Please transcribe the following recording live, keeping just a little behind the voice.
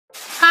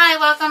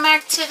welcome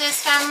back to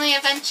DisFamily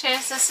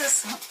Adventures. This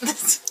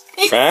is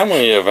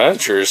Family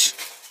Adventures?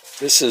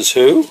 This is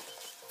who? Mike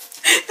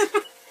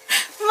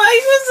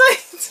was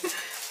like,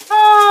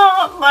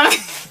 oh,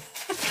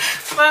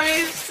 let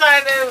me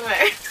start over.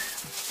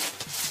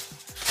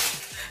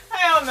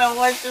 I don't know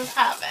what just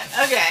happened.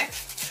 Okay.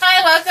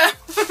 Hi, welcome.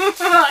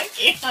 I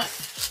can't.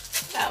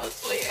 That was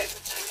weird.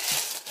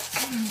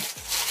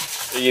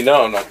 Okay. You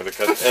know I'm not going to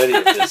cut any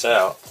of this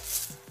out.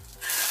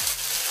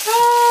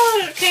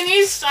 Oh, can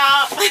you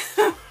stop?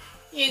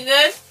 You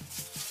good?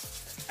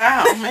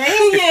 Oh,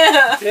 me?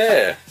 Yeah.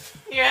 Yeah.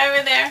 You're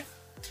over there.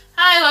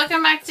 Hi,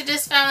 welcome back to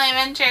DisFamily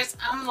Adventures.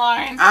 I'm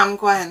Lauren. I'm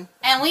Gwen.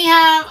 And we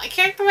have a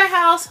character by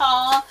house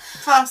haul.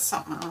 Plus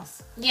something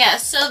else. Yeah,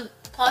 so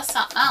plus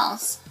something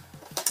else.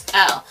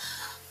 Oh.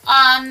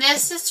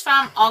 This is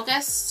from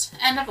August,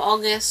 end of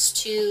August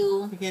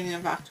to Beginning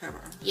of October.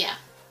 yeah.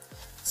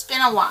 It's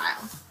been a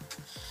while.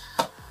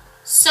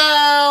 So,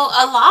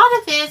 a lot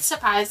of it,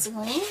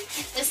 surprisingly,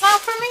 is not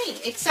for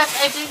me. Except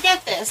I did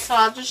get this. So,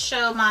 I'll just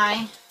show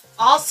my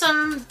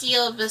awesome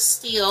deal of a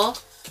steal.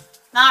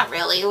 Not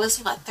really. It was,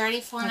 what,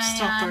 $34.99? It's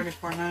still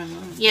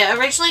 $34.99. Yeah,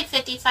 originally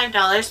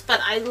 $55.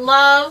 But I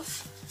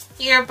love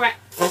Vera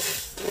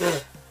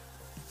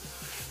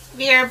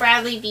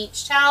Bradley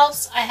beach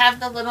towels. I have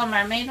the Little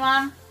Mermaid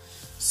one.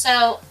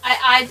 So, I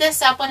eyed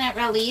this up when it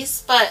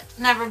released, but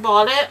never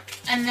bought it.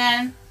 And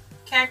then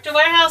Character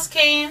Warehouse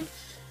came,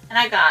 and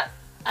I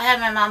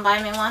had my mom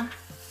buy me one.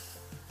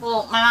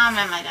 Well, my mom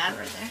and my dad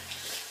were there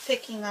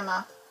picking them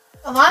up.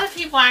 A lot of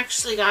people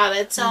actually got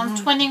it, so I'm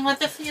twinning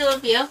with a few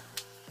of you.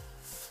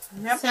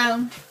 Yep.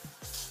 So,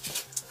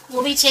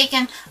 we'll be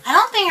taking... I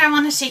don't think I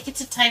want to take it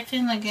to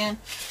Typhoon Lagoon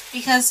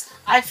because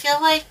I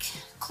feel like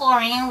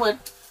chlorine would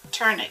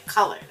turn it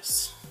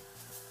colors.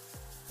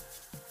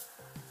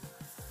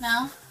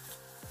 No?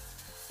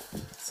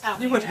 So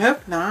You would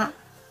hope not.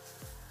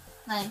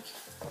 like...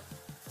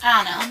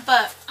 I don't know,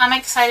 but I'm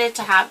excited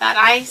to have that.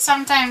 I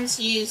sometimes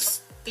use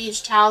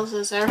beach towels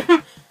as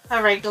a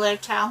regular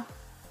towel.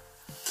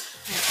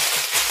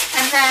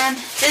 And then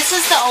this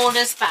is the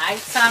oldest bag,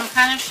 so I'm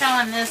kind of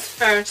showing this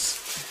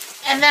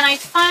first. And then I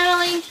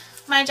finally,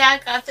 my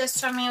dad got this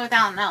for me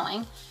without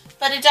knowing,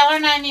 but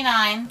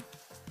 $1.99.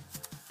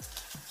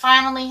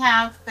 Finally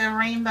have the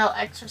rainbow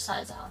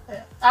exercise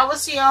outfit. That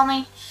was the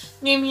only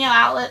Mew Mew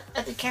outlet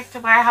at the Character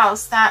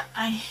Warehouse that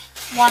I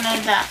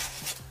wanted that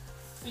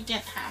we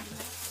didn't have.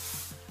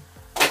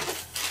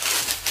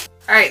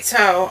 Alright,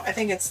 so I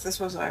think this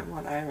was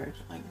what I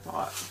originally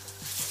bought.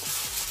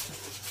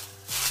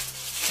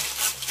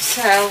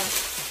 So,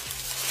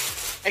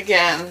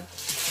 again,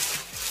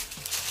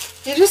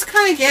 you just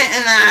kind of get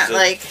in that,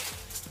 like...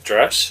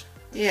 Dress?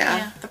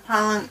 Yeah, the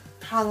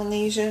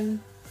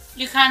Polynesian.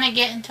 You kind of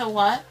get into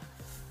what?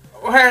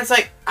 Where it's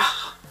like,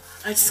 oh,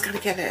 I just gotta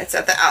get it. It's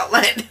at the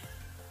outlet.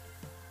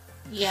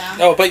 Yeah.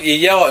 No, but you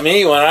yell at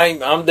me when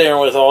I'm there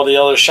with all the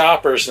other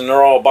shoppers and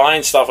they're all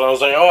buying stuff and I was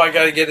like, oh, I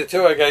gotta get it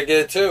too, I gotta get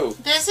it too.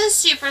 This is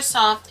super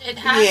soft. It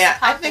has Yeah,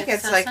 I pockets, think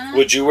it's like... it?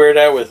 Would you wear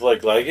that with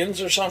like leggings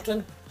or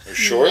something? Or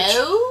shorts?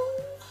 No.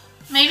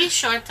 Maybe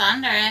shorts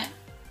under it.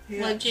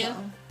 Yeah, Would you?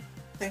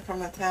 I think from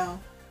the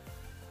towel.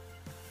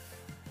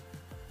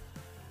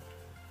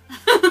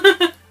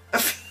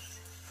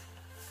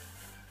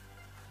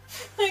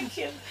 Thank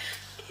you.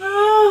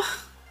 Oh.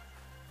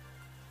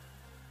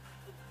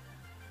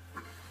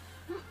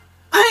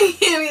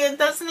 It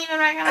doesn't even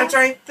recognize. It's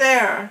right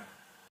there.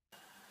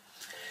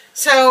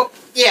 So,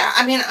 yeah,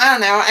 I mean, I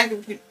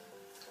don't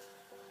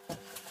know.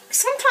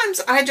 Sometimes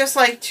I just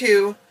like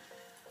to,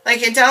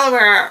 like in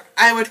Delaware,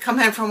 I would come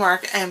home from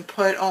work and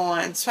put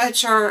on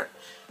sweatshirt,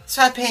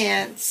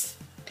 sweatpants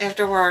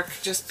after work,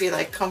 just be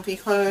like comfy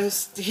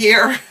clothes.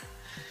 Here,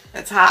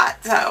 it's hot,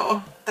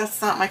 so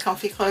that's not my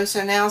comfy clothes.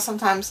 So now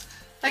sometimes,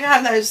 like I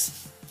have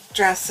those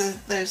dresses,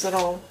 those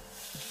little,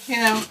 you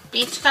know.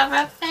 Beach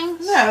cover-up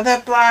things? No,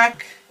 that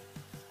black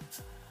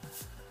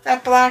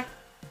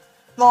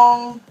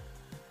long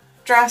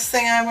dress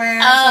thing I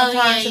wear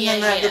sometimes,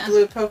 and then the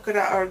blue polka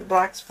dot or the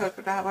black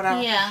polka dot,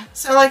 whatever. Yeah.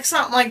 So like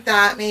something like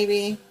that,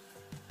 maybe,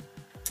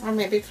 or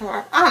maybe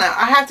for I don't know.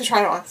 I have to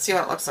try it on, see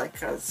what it looks like,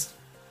 because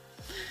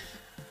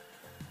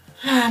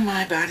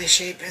my body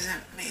shape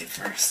isn't made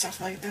for stuff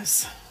like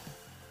this.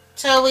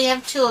 So we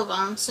have two of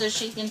them, so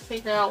she can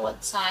figure out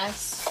what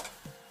size.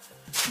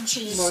 And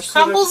she just Well,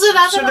 crumbles it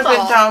out of should the have been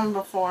ball. done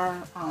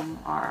before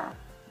our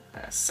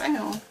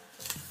sale.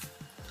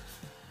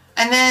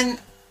 And then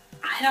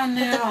I don't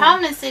know. But the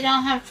problem is they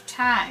don't have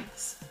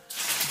tags.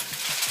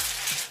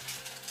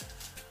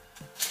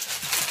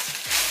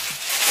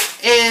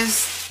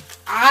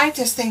 I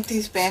just think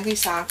these Bambi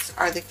socks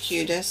are the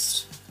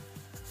cutest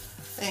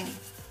thing.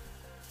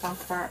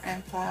 Comfort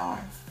and flower.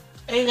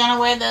 Are you gonna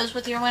wear those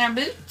with your winter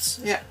boots?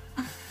 Yeah.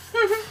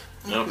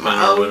 Nope,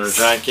 my winter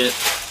jacket.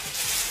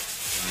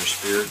 Winter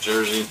spirit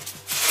jersey.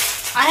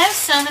 I have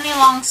so many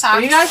long socks.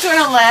 Are you guys doing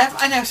a live?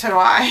 I know, so do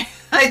I.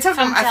 I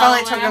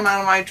finally took them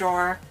out of my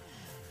drawer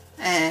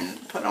and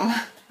put them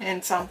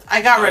in some.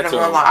 I got rid of a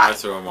lot. I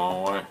threw them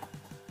all away.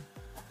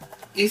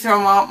 You throw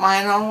them all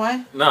mine all the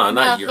way? No,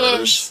 not No, yours.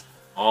 his.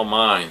 All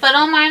mine. But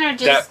all mine are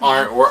Disney. That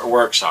aren't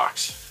work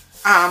socks.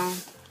 But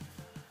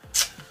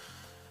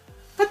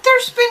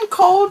there's been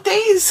cold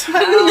days. I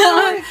don't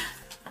know.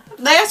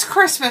 Last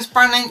Christmas,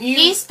 Brennan,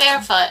 He's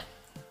barefoot.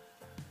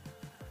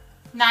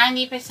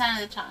 90%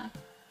 of the time.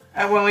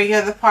 when we go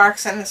to the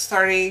parks and it's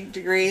 30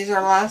 degrees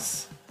or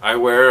less. I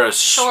wear a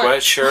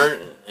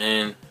sweatshirt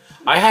and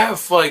I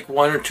have like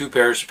 1 or 2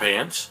 pairs of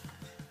pants.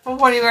 Well,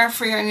 what do you wear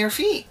for on your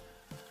feet?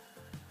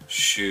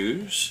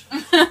 Shoes.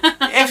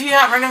 If you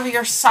got rid of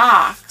your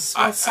socks.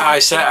 I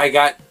said I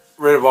got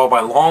rid of all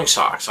my long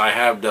socks. I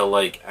have the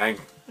like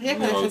yeah,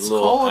 but if it's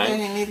cold, then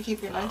you need to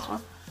keep your legs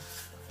warm.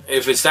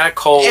 If it's that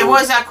cold, it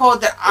was that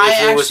cold that I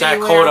actually. If it was that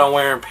cold, I'm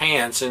wearing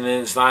pants, and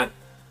then it's not.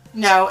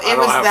 No, it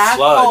was that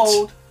floods,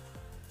 cold.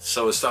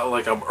 So it's not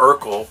like I'm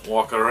Urkel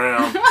walking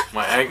around.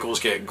 My ankle's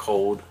getting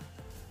cold.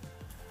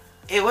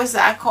 It was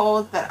that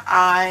cold that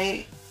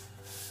I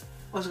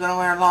was gonna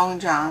wear long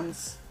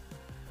johns.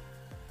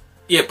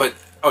 Yeah, but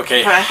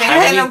okay. But I think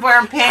I ended up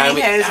wearing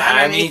pantyhose how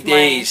many underneath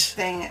days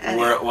my thing. And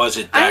was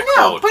it that I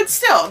know, cold? but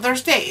still,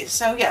 there's days.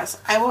 So yes,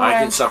 I will. I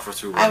can suffer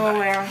through one I will day.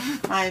 wear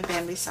my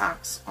Bambi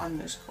socks on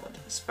those cold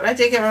days. But I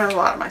did get rid of a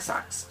lot of my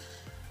socks.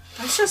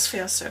 It just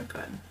feels so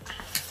good.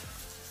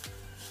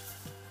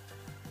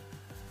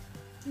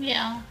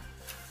 Yeah.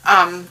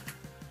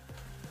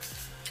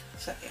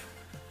 So yeah.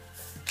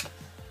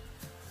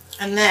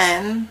 And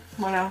then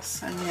what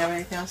else? And you have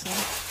anything else?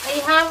 I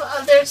have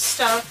other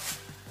stuff,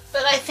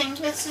 but I think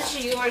this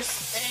is yours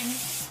thing.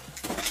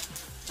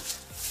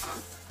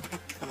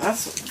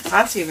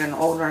 That's even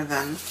older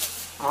than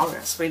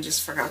August. We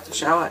just forgot to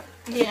show it.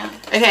 Yeah.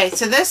 Okay,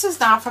 so this is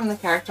not from the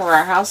Character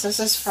Warehouse. This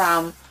is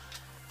from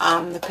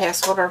the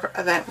Passholder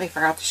event. We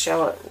forgot to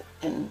show it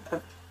in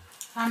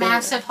A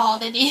massive haul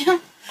video.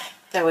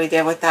 that we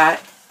did with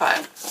that.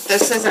 But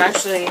this is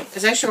actually,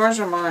 is this yours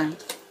or mine?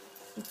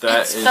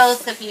 It's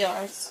both of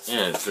yours.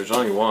 Yeah, there's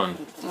only one.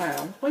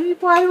 Well,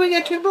 why do we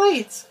get 2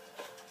 blades?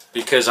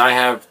 Because I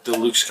have the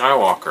Luke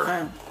Skywalker.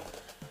 Oh.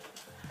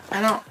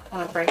 I don't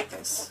want to break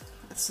this.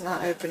 It's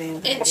not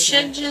opening. It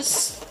should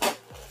just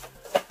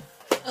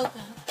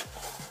open.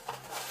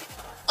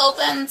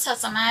 Open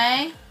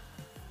sesame.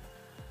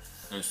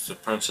 It's the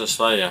Princess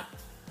Leia.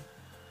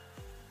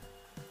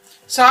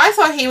 So I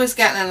thought he was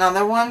getting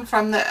another one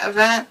from the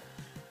event.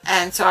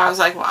 And so I was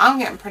like, well, I'm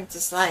getting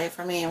Princess Leia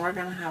for me, and we're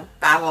going to have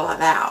battle it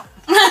out.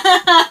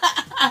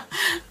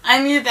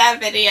 I need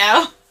that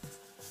video.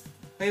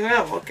 We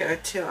will. We'll go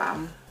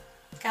to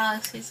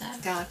Galaxy's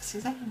Edge.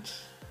 Galaxy's Edge.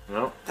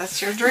 No.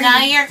 That's your dream. Now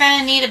you're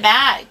going to need a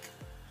bag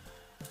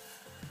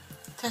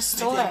to I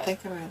store didn't it.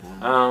 think about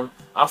that.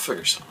 I'll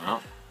figure something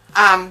out.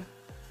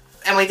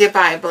 And we did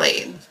buy a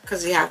blade,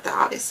 because you have to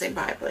obviously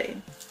buy a blade.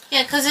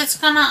 Yeah, because it's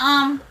going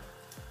to,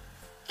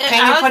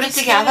 Can you put it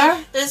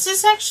together? This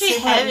is actually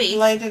heavy.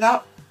 Light it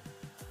up.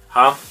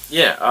 Huh?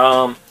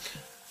 Yeah.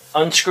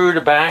 Unscrew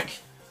the back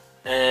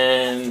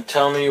and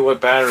tell me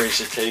what batteries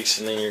it takes,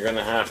 and then you're going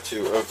to have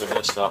to open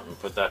this up and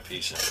put that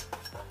piece in.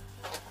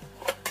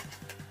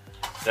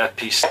 That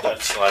piece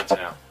that slides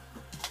out.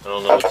 I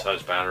don't know what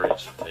size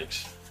batteries it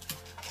takes.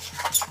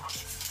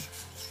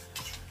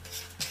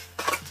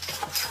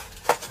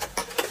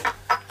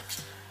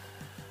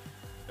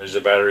 Is the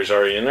batteries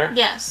already in there?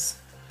 Yes.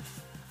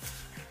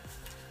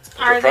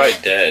 They're probably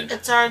dead.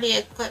 It's already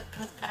equipped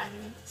with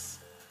batteries.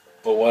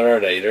 But what are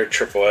they? They're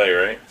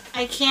AAA, right?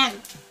 I can't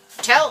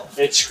tell.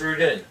 It's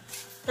screwed in.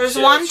 There's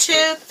Yeah, 1, it's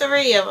 2,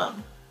 3 of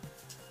them.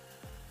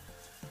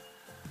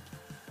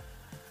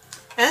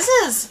 This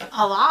is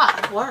a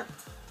lot of work.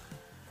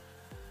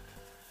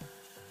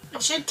 I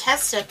should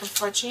test it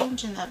before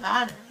changing the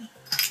battery.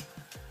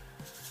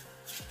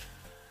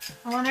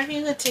 I wonder if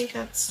you could take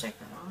that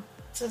sticker off.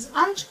 It says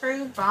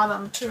unscrew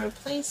bottom to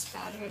replace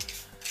battery.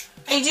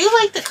 I do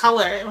like the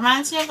color. It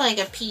reminds me of like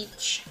a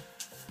peach.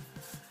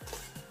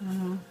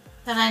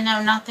 But I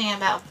know nothing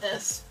about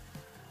this.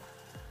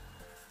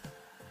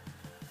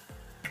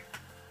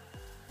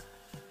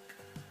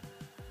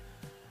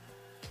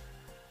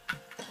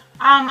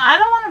 I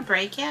don't want to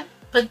break it,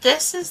 but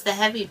this is the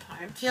heavy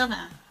part. Feel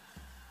that.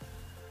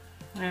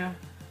 Yeah.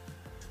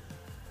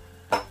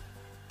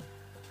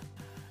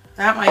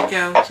 That might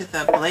go to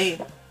the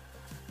blade.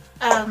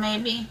 Oh,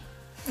 maybe.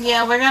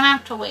 Yeah, we're gonna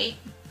have to wait.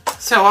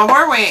 So while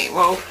we're waiting,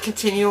 we'll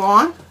continue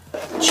on.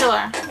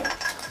 Sure.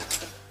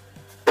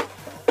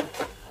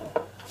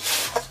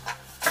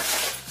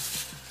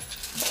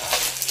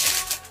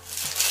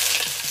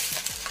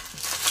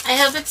 I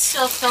hope it's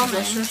still filming.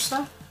 Is this your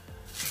stuff?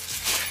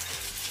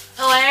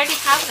 Oh, I already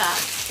have that.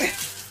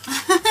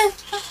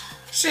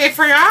 She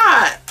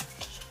forgot.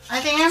 I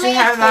think I Do may you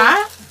have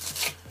that?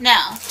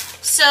 No.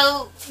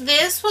 So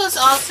this was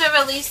also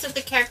released at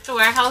the Character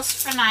Warehouse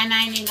for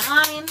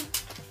 $9.99,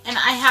 and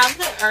I have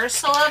the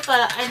Ursula,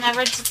 but I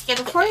never did get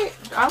a. Wait,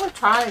 I would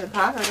try the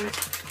batteries.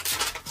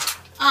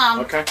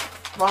 Okay.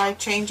 Why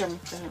change them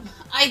then?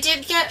 I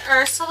did get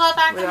Ursula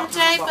back We in the don't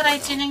day, know but about I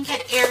didn't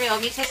get Ariel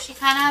because she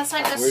kind of has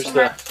like a Where's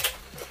smirk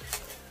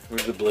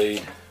Where's the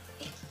blade?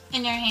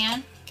 in your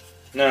hand.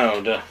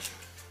 No,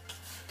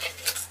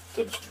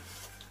 the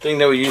thing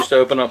that we use to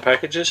open up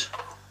packages.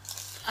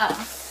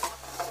 Oh.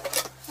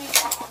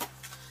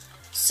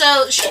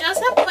 So she does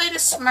have quite a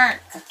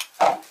smirk.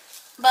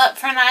 But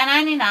for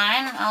 $9.99,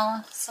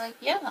 I was like,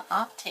 yeah,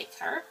 I'll take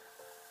her.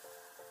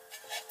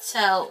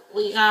 So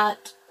we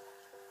got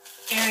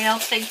Ariel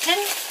Figton.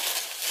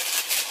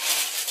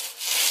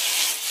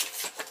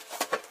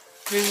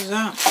 Who's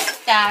that?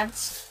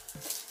 Dad's.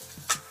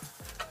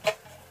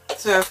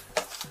 So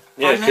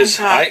Yeah, because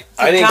I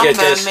didn't get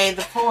this. Made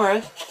the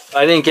 4th.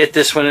 I didn't get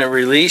this when it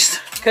released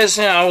because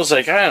I was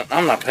like,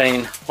 I'm not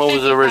paying. What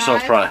was the original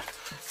price?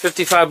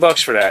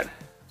 $55 for that.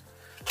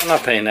 I'm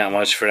not paying that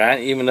much for that,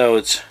 even though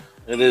it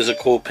is a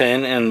cool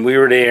pin, and we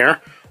were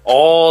there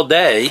all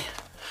day.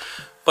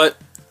 But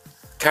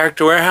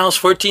Character Warehouse,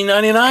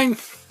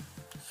 $14.99.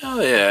 Oh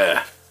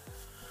yeah.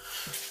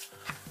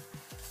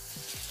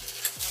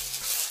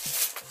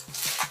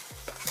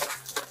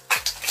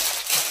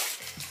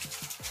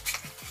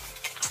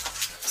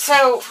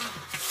 So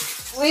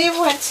we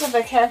went to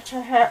the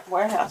Character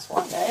Warehouse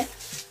one day.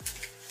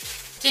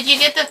 Did you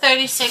get the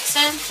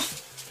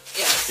 36-inch?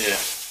 Yes. Yeah.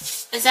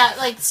 Is that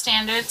like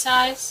standard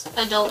size?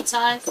 Adult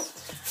size?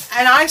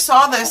 And I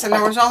saw this, and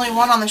there was only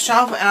one on the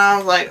shelf, and I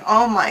was like,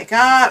 oh my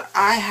god,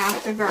 I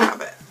have to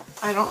grab it.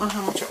 I don't know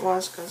how much it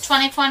was, because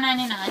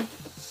 $24.99.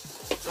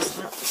 it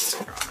doesn't have the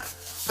sticker on it.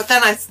 But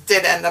then I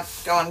did end up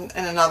going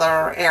in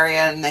another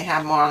area, and they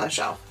had more on the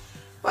shelf.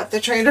 But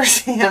the Trader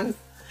Sam's,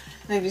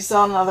 and if you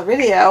saw another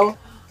video,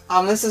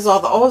 this is all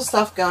the old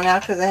stuff going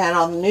out, because they had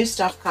all the new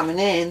stuff coming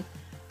in.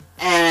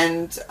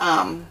 And,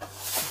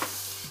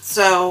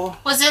 so...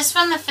 Was this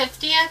from the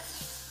 50th?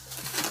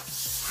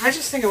 I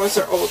just think it was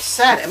their old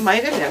set. It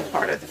might have been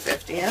part of the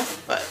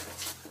 50th, but...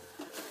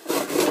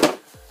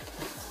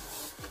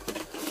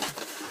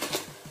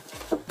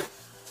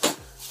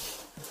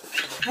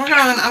 I'm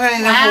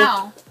gonna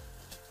Wow.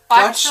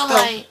 Watch the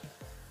light.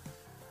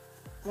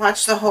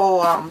 Watch the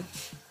whole,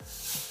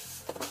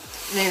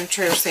 name of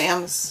Trader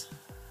Sam's.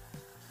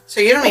 So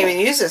you don't even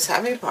use this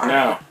heavy part.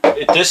 No.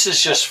 This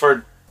is just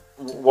for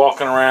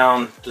walking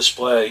around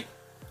display.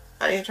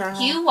 How do you turn it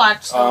on? You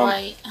watch the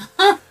light.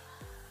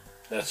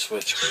 That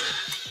switch.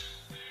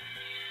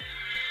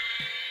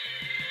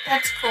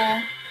 That's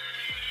cool.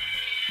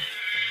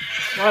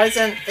 Why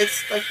isn't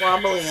it's like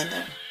wobbly in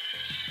there?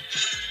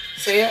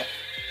 See it?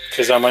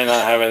 Because I might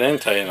not have it in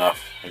tight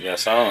enough, I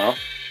guess. I don't know.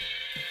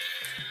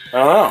 I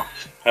don't know.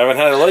 Haven't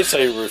had a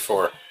lightsaber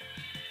before.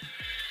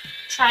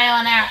 Trial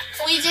and error.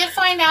 We did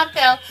find out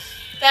though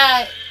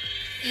that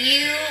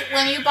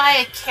when you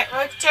buy a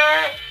character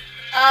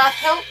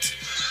hilt,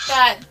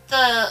 that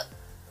the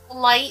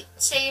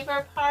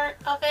lightsaber part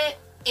of it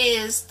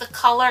is the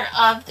color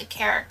of the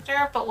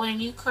character, but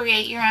when you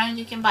create your own,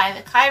 you can buy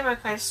the kyber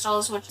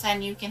crystals, which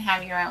then you can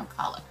have your own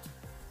color.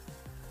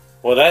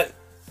 Well, that...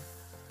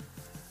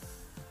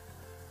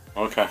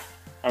 Okay.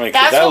 I mean,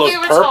 that's that what looked we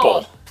were purple.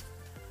 told.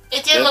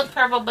 It did look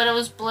purple, but it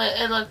was blue.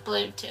 It looked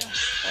blue too.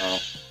 Oh.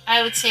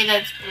 I would say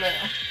that's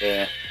blue.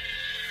 Yeah.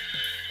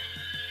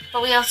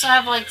 But we also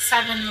have like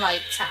 7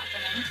 lights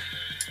happening.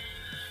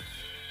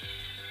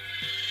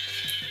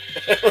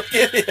 Look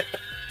at you.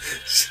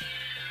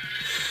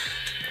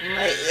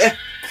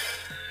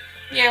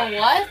 You're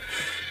what?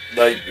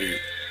 Light beat.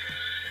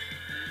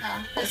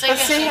 Oh, it's But like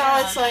see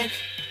how it's like...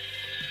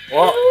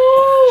 Well,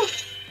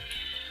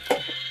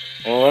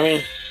 let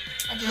me...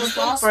 I just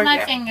lost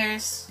my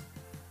fingers.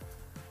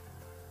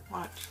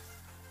 What?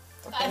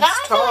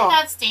 I feel like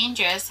that's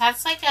dangerous.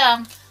 That's like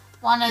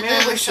one of Maybe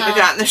those... we should have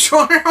gotten the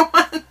shorter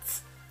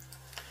ones.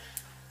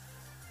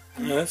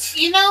 That's,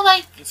 you know,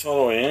 like... It's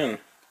all the way in.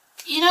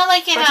 You know,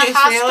 like in a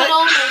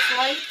hospital with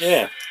lights?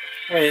 Yeah.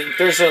 I mean,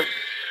 there's a...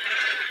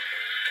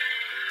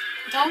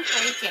 Don't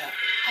break it.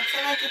 I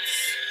feel like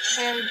it's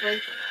very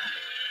breakable.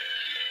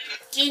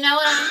 Do you know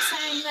what I'm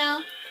saying,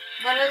 though?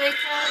 What are they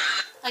called?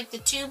 Like the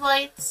tube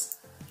lights?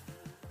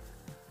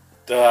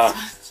 The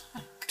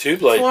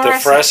tube light, the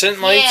fluorescent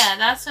lights? Yeah,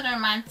 that's what it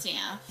reminds me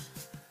of.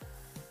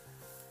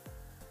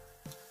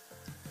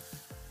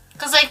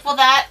 Because, like, will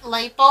that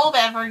light bulb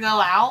ever go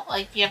out?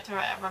 Like, do you have to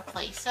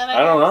replace it? I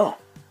don't know.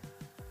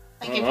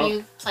 Like, if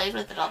you played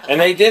with it all the time.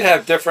 And they did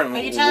have different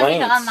lengths. Are you telling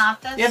me to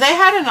unlock this? Yeah, they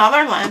had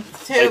another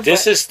length, too. Like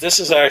this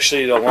is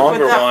actually the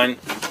longer one.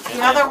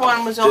 The other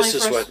one was only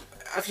for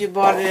if you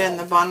bought it in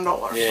the bundle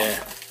or something.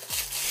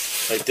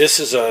 Like this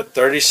is a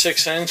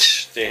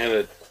 36-inch. They had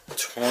a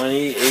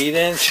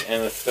 28-inch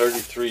and a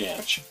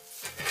 33-inch.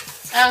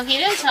 Oh, he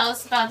didn't tell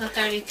us about the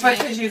 33.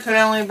 Because you could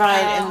only buy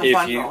it in the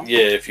bundle.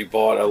 If you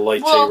bought a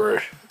lightsaber.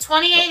 Well,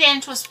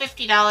 28-inch was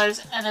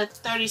 $50 and a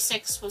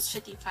 36 was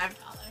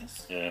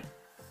 $55. Yeah.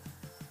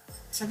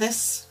 So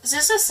this... Is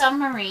this a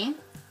submarine?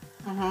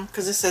 Mm-hmm.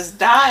 Because it says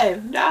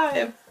dive,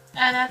 dive. Oh,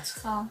 that's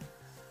cool.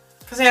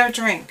 Because they have a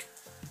drink.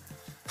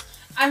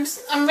 I'm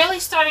really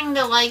starting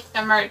to like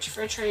the merch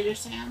for Trader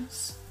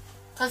Sam's.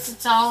 Because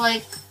it's all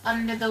like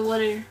under the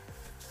water.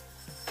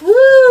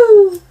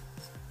 Woo!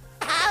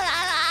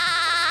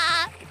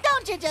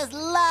 Don't you just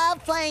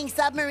love playing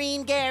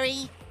submarine,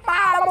 Gary?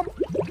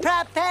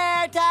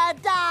 Prepare to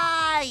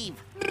dive!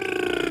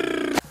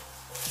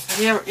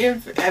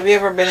 Have you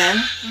ever been in?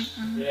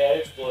 Mm-mm. Yeah,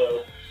 it's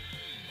blue.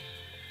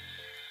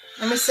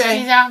 Let me see.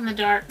 He's out in the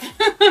dark.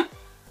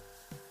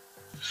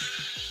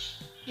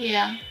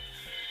 Yeah.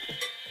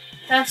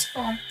 That's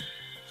cool.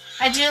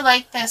 I do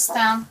like this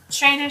though.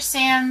 Trader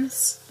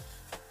Sam's.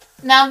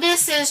 Now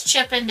this is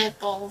chip and dip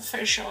bowl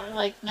for sure.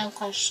 Like no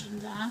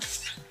questions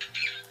asked.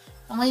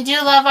 And we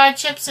do love our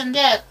chips and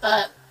dip,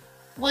 but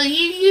will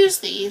you use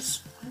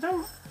these? I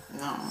don't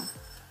know.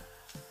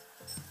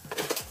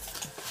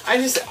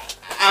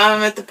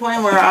 I'm at the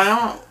point where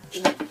I'm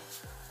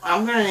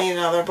gonna need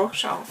another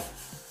bookshelf.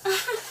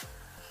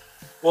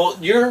 Well,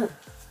 your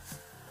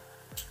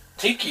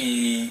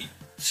tiki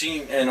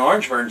and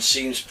Orangeburn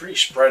seems pretty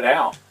spread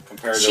out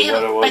compared to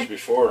what it was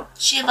before.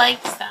 She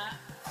likes that.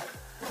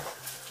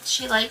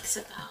 She likes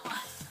it that way.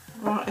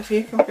 Well, if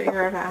you can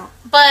figure it out.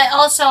 But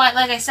also,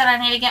 like I said, I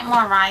need to get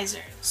more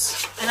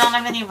risers. I don't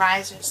have any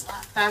risers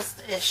left. That's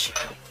the issue.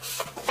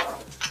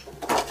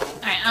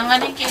 Alright, I'm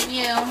going to give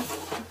you...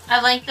 I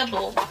like the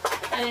bowl.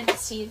 I didn't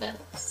see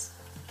this.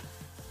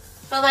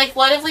 But, like,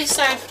 what if we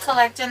start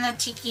collecting the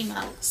tiki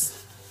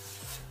mugs?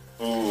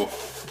 Ooh.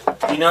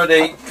 You know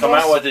they come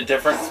out with a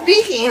different...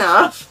 Speaking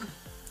of,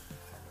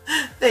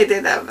 they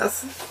did have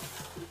this.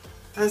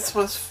 This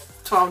was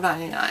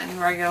 $12.99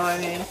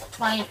 regularly.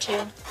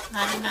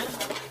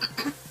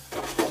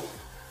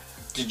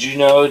 $22.99. Did you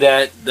know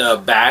that the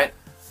bat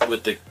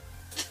with the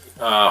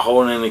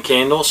holding the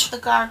candles? The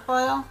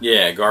gargoyle?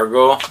 Yeah,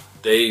 gargoyle.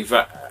 They've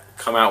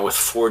come out with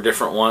 4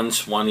 different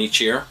ones, one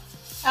each year.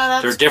 Oh,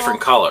 that's They're different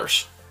cool.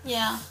 colors.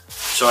 Yeah.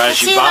 So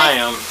as you buy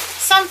them...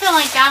 Something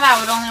like that I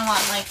would only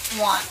want like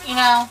one, you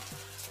know?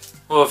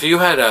 Well, if you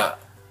had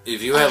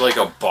like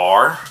a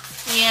bar...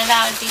 Yeah,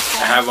 that would be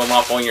cool. Have them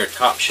up on your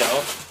top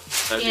shelf.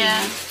 That'd be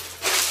neat.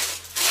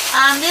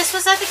 This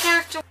was at the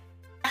character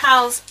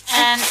house,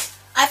 and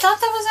I thought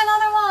there was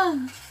another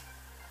one.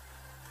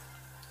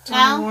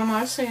 No? One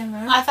I see in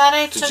there. I thought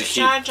I Did took you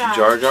keep Jar Jar.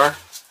 Jar Jar?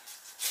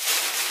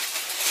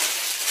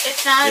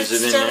 If not, Is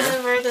it's it in still there?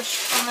 over on the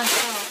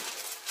shelf.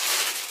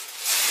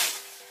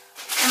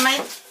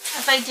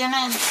 If I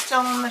didn't, it's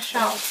still on the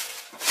shelf.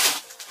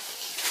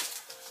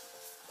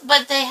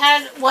 But they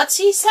had, what's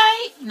he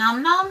say?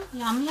 Nom nom?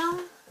 Yum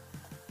yum?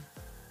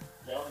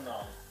 No.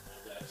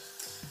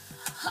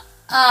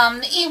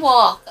 The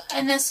Ewok,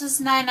 and this was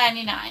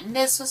 $9.99.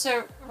 This was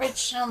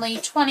originally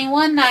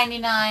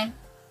 $21.99.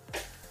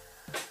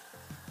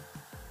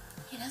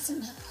 He doesn't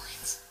know the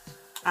points.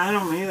 I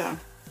don't either.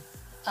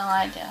 Oh,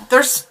 I do.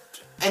 There's,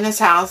 in this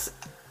house,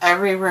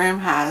 every room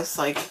has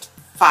like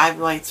 5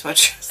 light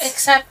switches.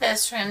 Except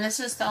this room. This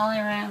is the only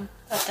room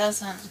that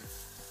doesn't.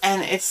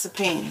 And it's the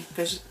pain,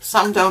 because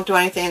some don't do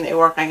anything, they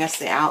work, I guess,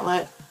 the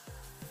outlet.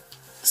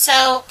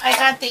 So, I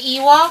got the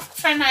Ewok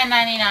for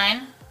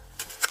 $9.99.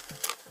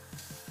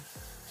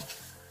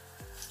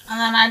 And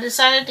then I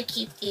decided to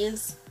keep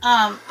these.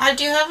 I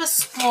do have a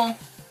small,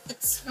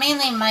 it's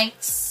mainly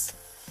Mike's,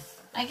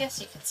 I guess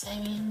you could say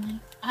mainly.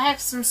 I have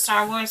some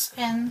Star Wars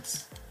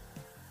pins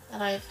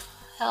that I've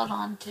held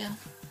on to.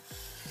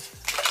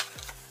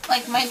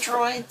 Like my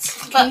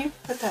droids. Can you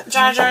put that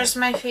Jar Jar's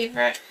my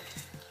favorite.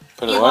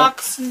 Put it what?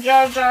 Ewoks and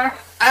Jar Jar.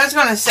 I was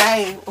going to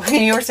say,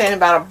 when you were saying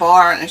about a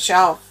bar and a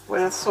shelf,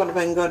 well, this would have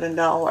been good in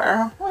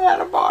Delaware. We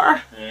had a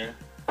bar. Yeah.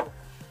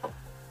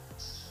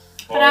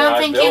 But I don't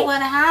think you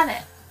would have had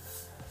it.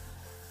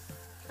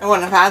 I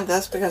wouldn't have had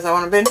this because I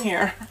wouldn't have been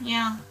here.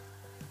 Yeah.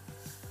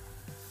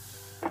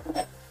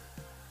 I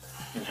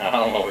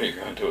don't know what you're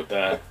going to do with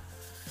that.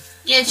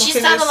 Yeah, she's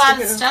at got a this lot of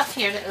too. stuff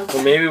here to open.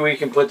 Well, maybe we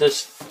can put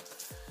this...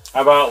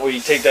 How about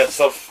we take that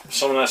stuff,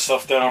 some of that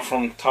stuff down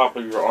from top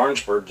of your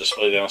Orangeburn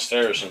display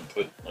downstairs and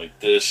put like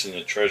this and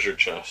the treasure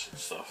chest and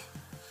stuff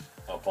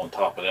up on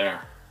top of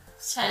there.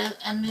 So,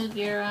 and move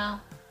your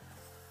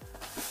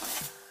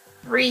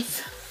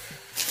wreath.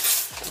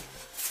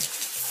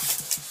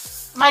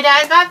 My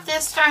dad got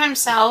this for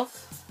himself.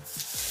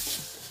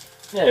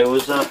 Yeah, it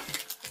was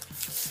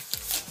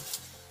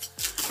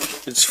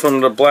it's from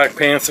the Black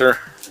Panther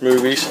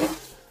movies.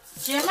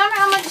 Do you remember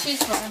how much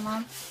these were,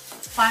 Mom?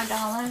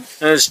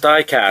 $5. And it's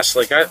die cast.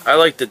 Like I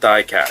like the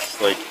die cast.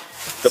 Like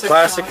the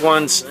plastic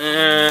ones,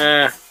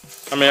 I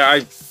mean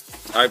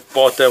I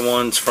bought them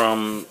ones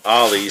from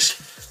Ollie's,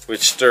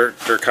 which they're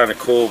kind of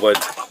cool, but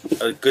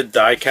a good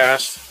die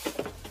cast.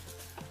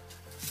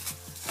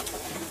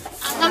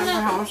 I don't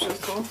know how much this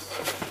costs.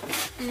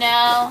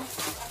 No,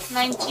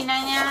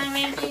 $19.99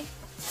 maybe.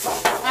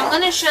 I'm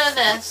gonna show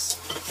this.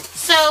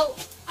 So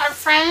our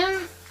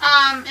friend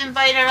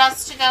invited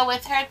us to go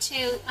with her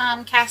to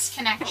Cast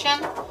Connection,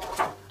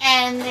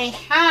 and they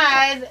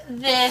had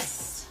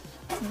this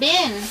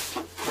bin,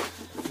 and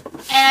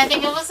I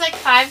think it was like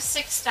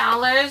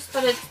 $5-6,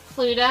 but it's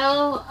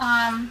Pluto.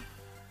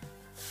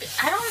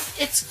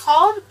 It's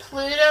called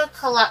Pluto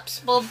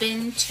Collapsible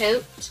Bin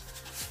Tote.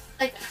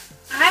 Like,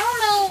 I don't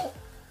know,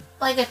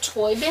 like a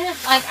toy bin.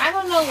 Like, I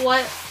don't know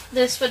what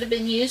this would have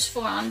been used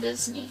for on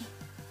Disney.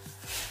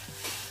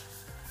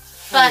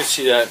 I can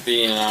see that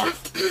being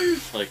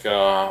like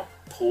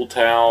pool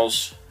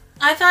towels.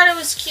 I thought it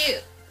was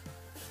cute.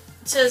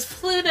 says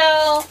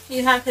Pluto.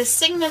 You have his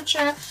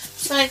signature.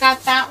 So I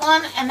got that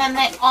one. And then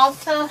they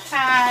also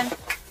had,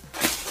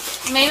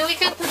 maybe we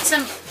could put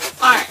some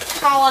art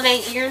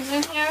holiday ears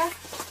in here.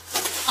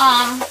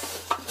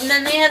 And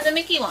then they had the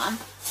Mickey one.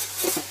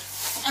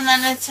 And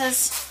then it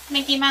says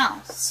Mickey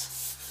Mouse.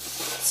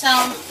 So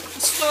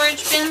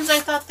storage bins, I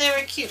thought they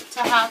were cute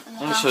to have in the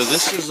house. So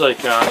this is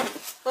like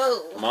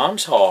Whoa.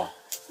 Mom's haul.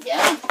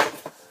 Yeah.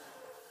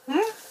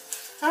 They're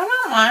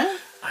not mine.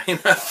 I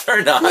know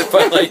they're not,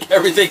 but like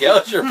everything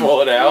else you're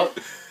pulling out.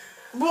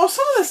 Well,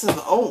 some of this is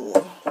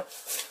old.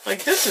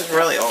 Like, this is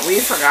really old. We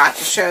forgot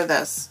to show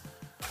this.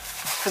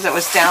 Because it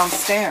was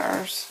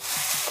downstairs.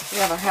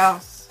 The other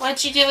house.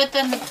 What'd you do with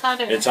the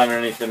cutter? It's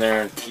underneath in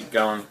there. Keep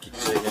going. Keep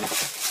digging.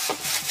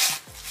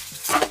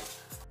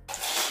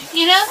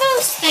 You know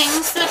those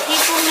things that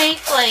people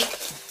make, like,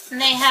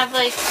 and they have,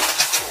 like,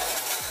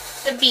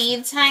 the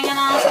beads hanging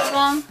off of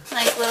them?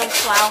 Like little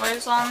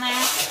flowers on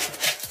there?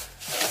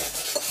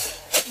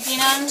 Do you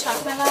know what I'm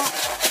talking about?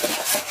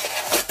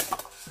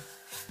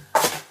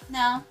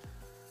 No?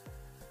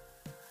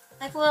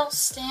 Like little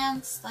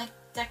stands, like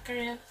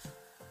decorative.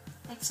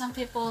 Like some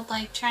people would,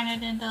 like, turn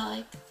it into,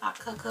 like, hot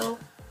cocoa.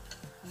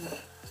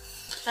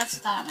 That's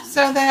what that meant.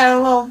 So they had a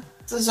little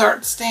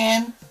dessert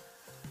stand.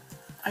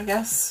 I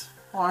guess.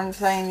 Orange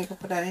thing, you can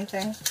put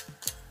anything.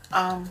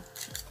 I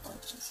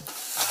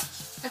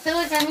feel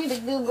like I need to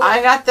Google.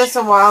 I got this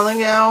a while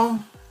ago.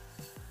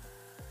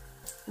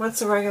 What's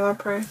the regular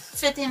price?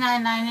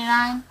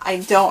 $59.99.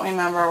 I don't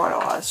remember what it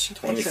was. She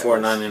thinks it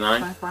was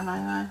 $24.99.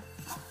 $24.99.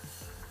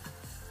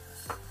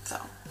 So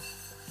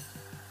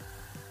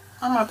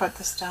I'm gonna put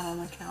this down on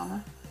the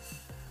counter.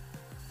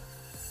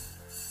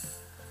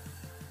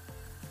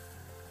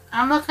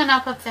 I'm looking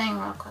up a thing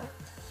real quick.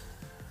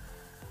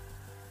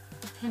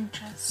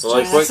 Pinterest. So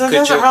like, what So it could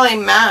doesn't you? really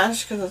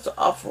match because it's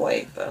off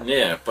weight, but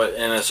Yeah, but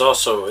and it's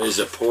also, is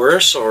it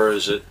porous or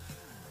is it?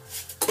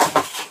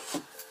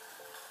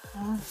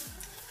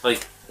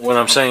 Like what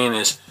I'm saying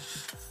is,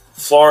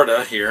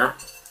 Florida here.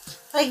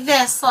 Like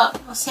this, look,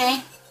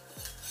 see?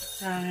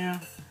 yeah.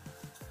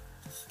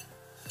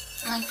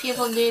 Like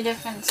people do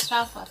different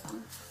stuff with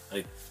them.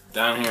 Like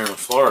down here in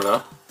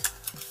Florida.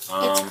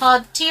 It's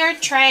called tier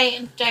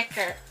tray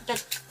decor.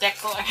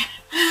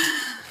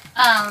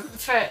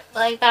 For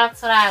like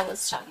that's what I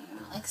was talking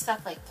about, like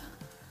stuff like that.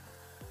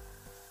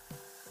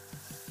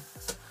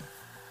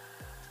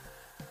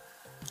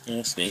 Yeah,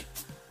 that's neat.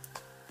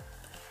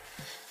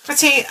 But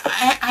see,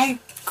 I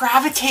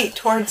gravitate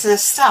towards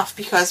this stuff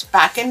because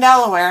back in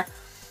Delaware,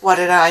 what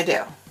did I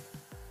do?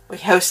 We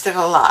hosted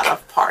a lot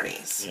of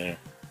parties. Yeah.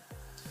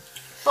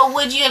 But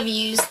would you have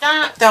used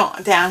that?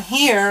 Down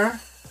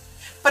here,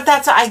 but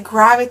I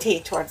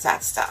gravitate towards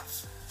that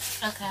stuff.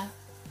 Okay.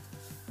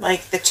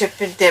 Like the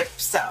chip and dip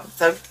stuff,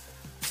 the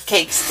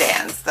cake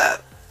stands,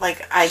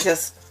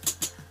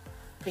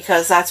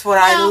 because that's what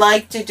I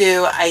like to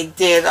do. I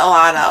did a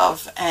lot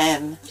of,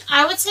 and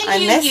I would say I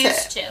you miss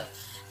used to.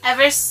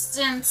 Ever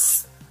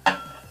since,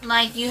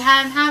 like, you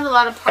hadn't had a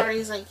lot of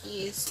parties like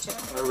you used to.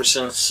 Ever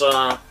since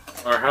our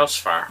house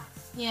fire.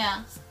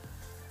 Yeah.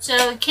 So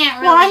it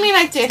can't really... Well, I mean,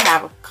 I did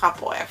have a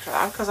couple after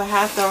that, because I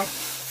had the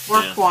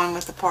work one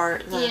with the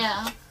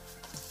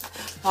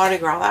Mardi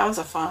Gras. That was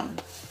a fun.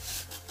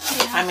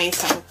 Yeah. I made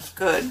some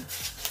good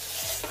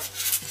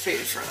food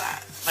for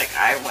that. Like,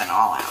 I went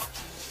all out.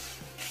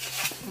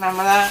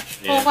 Remember that?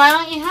 Yeah. Well, why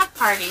don't you have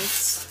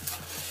parties?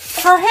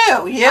 For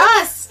who? You?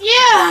 Us!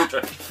 Yeah!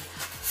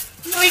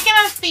 We can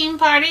have theme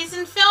parties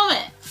and film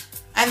it.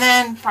 And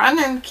then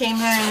Brendan came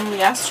in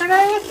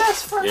yesterday with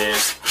this for me. Yeah.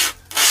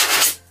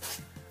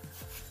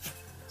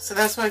 So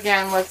this one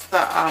again was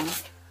the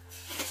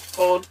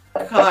old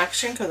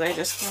collection, because I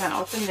just came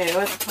out with the new.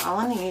 It's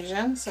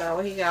Polynesian, so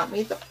he got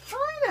me the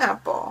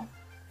pineapple.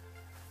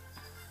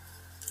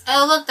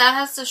 Oh, look, that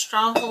has the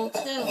straw hole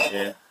too.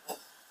 Yeah.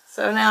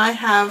 So now I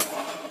have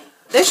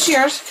this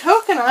year's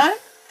coconut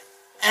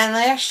and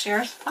last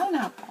year's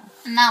pineapple.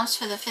 And that was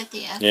for the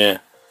 50th. Yeah.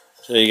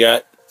 So you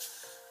got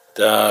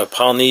the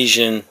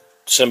Polynesian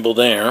symbol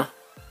there.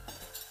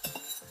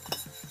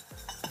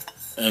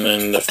 And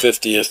then the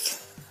 50th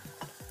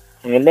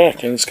on the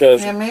back. And it's got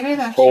Yeah, maybe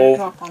that hole should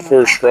go up on the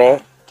for a straw.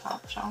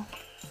 top shelf.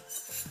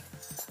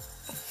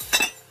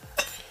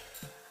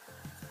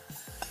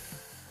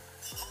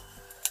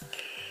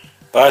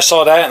 But I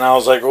saw that and I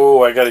was like,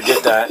 oh, I got to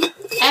get that.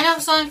 And it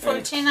was only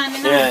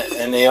 $14.99. Yeah,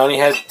 and they only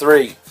had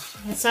 3.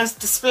 It says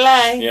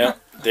display. Yeah,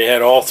 they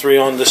had all 3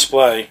 on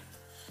display.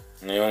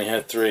 And they only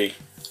had 3.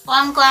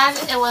 Well, I'm glad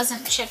it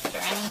wasn't chipped or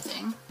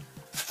anything.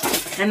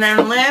 And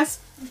then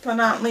last but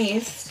not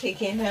least, he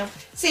came down.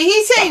 See,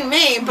 he's saying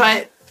me,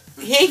 but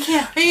he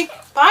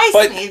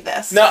buys me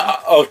this. No,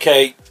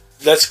 okay,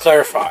 let's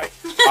clarify.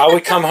 I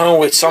would come home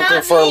with something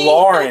Not for me.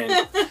 Lauren,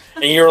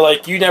 and you're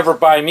like, you never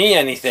buy me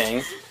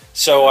anything.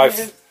 So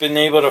I've been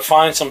able to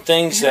find some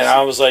things that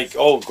I was like,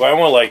 oh, Gwen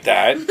will like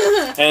that.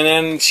 And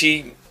then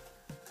she...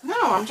 No,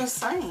 I'm just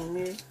saying,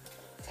 dude.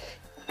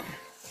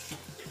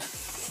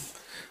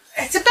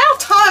 It's about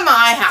time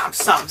I have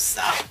some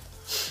stuff.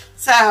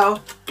 So,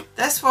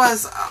 this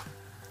was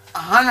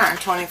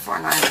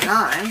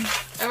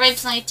 $124.99.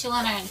 Originally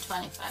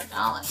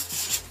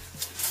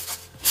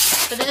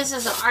 $225. But this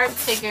is an art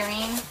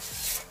figurine.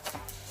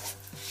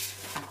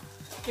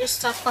 You're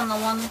stuck on the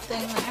one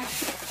thing there.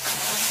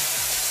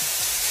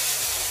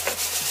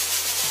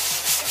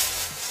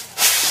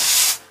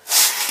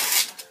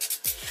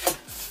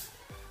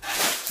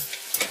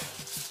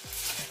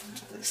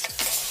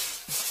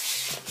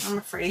 I'm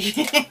afraid.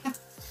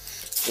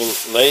 Well,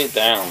 lay it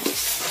down.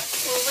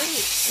 Well,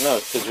 wait. No,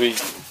 because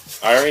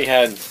I already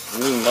had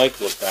me and Mike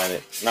look at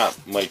it. Not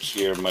Mike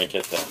here, Mike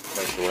at the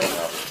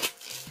warehouse.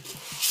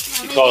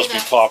 He calls me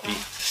Poppy.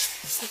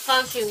 He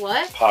calls you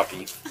what?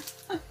 Poppy.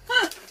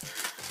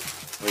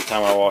 Every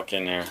time I walk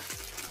in there.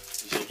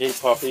 He's like, hey,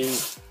 Poppy.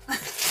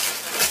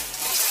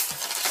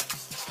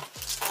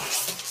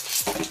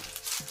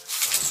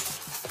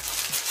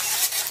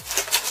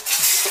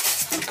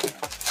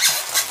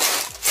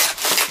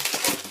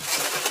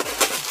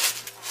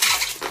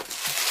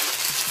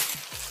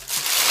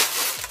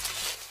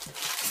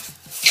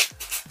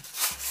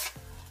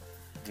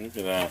 Look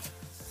at that.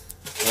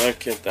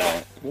 Look at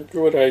that. Look at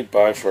what I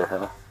buy for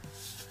her.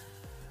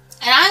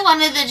 And I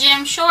wanted the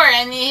Jim Shore,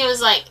 and he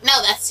was like,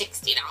 no, that's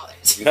 $60.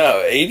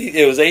 No,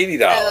 it was $80.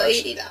 Oh,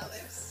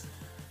 $80.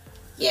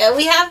 Yeah,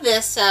 we have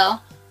this, so...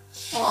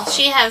 Well,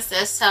 she has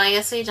this, so I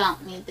guess we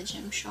don't need the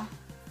Jim Shore.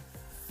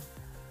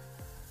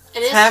 It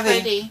is heavy.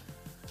 pretty.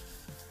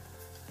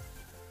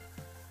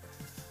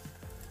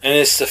 And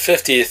it's the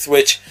 50th,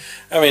 which,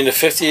 I mean, the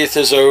 50th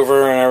is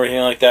over and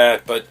everything like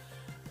that, but...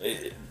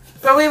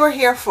 But we were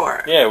here for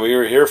it. Yeah, we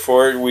were here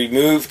for it. We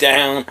moved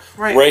down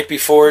right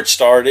before it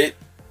started.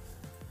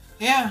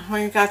 Yeah,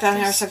 we got down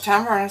here in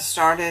September and it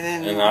started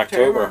in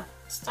October.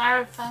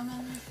 Started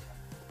filming.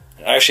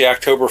 Actually,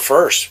 October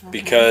 1st,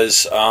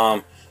 because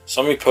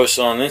somebody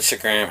posted on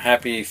Instagram,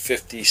 happy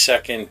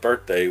 52nd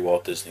birthday,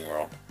 Walt Disney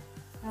World,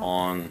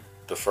 on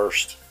the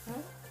 1st.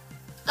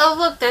 Oh,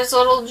 look, there's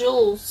little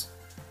jewels.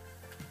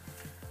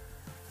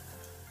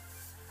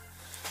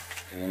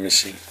 Let me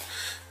see.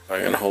 I'm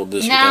going to hold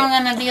this. Now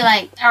I'm going to be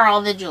like, are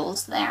all the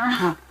jewels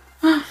there?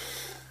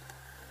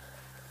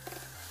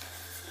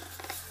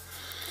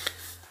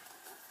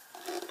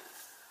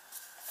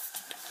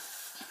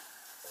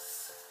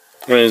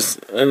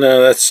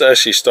 No, that's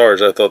actually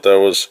stars. I thought that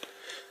was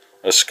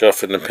a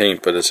scuff in the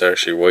paint, but it's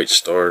actually white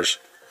stars.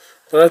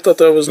 But I thought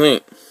that was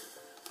neat.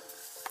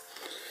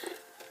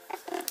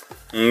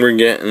 And we're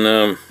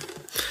getting,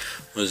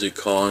 what is it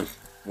called?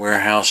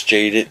 Warehouse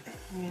jaded.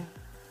 Yeah.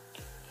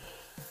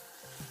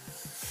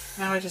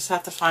 Now we just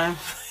have to find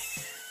him.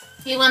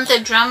 You want the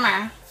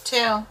drummer,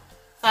 too.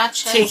 That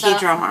shows Tiki up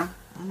drummer.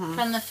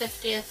 from the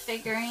 50th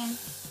figurine.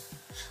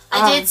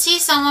 I did see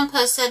someone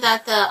posted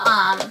that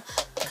the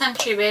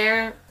Country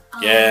Bear.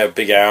 Yeah,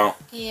 Big Al.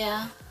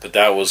 Yeah. But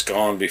that was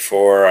gone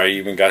before I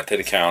even got to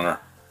the counter.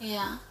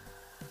 Yeah.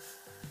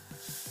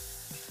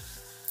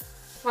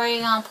 Where are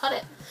you going to put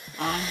it?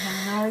 I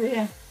have no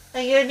idea.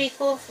 Like, it would be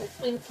cool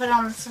if we put it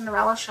on the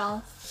Cinderella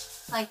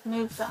shelf. Like,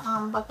 move the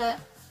bucket.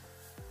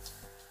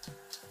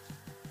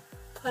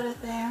 Put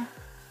it there.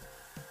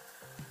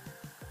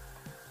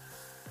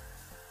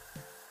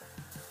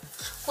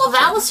 Well,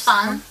 that was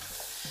fun.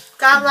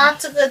 Got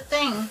lots of good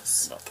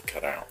things. Not to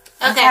cut out.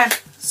 Okay.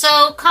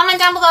 So, comment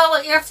down below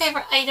what your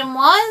favorite item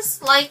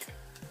was. Like,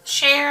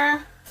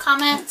 share,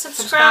 comment,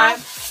 subscribe.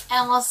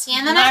 And we'll see you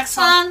in the next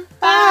one.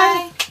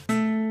 Bye.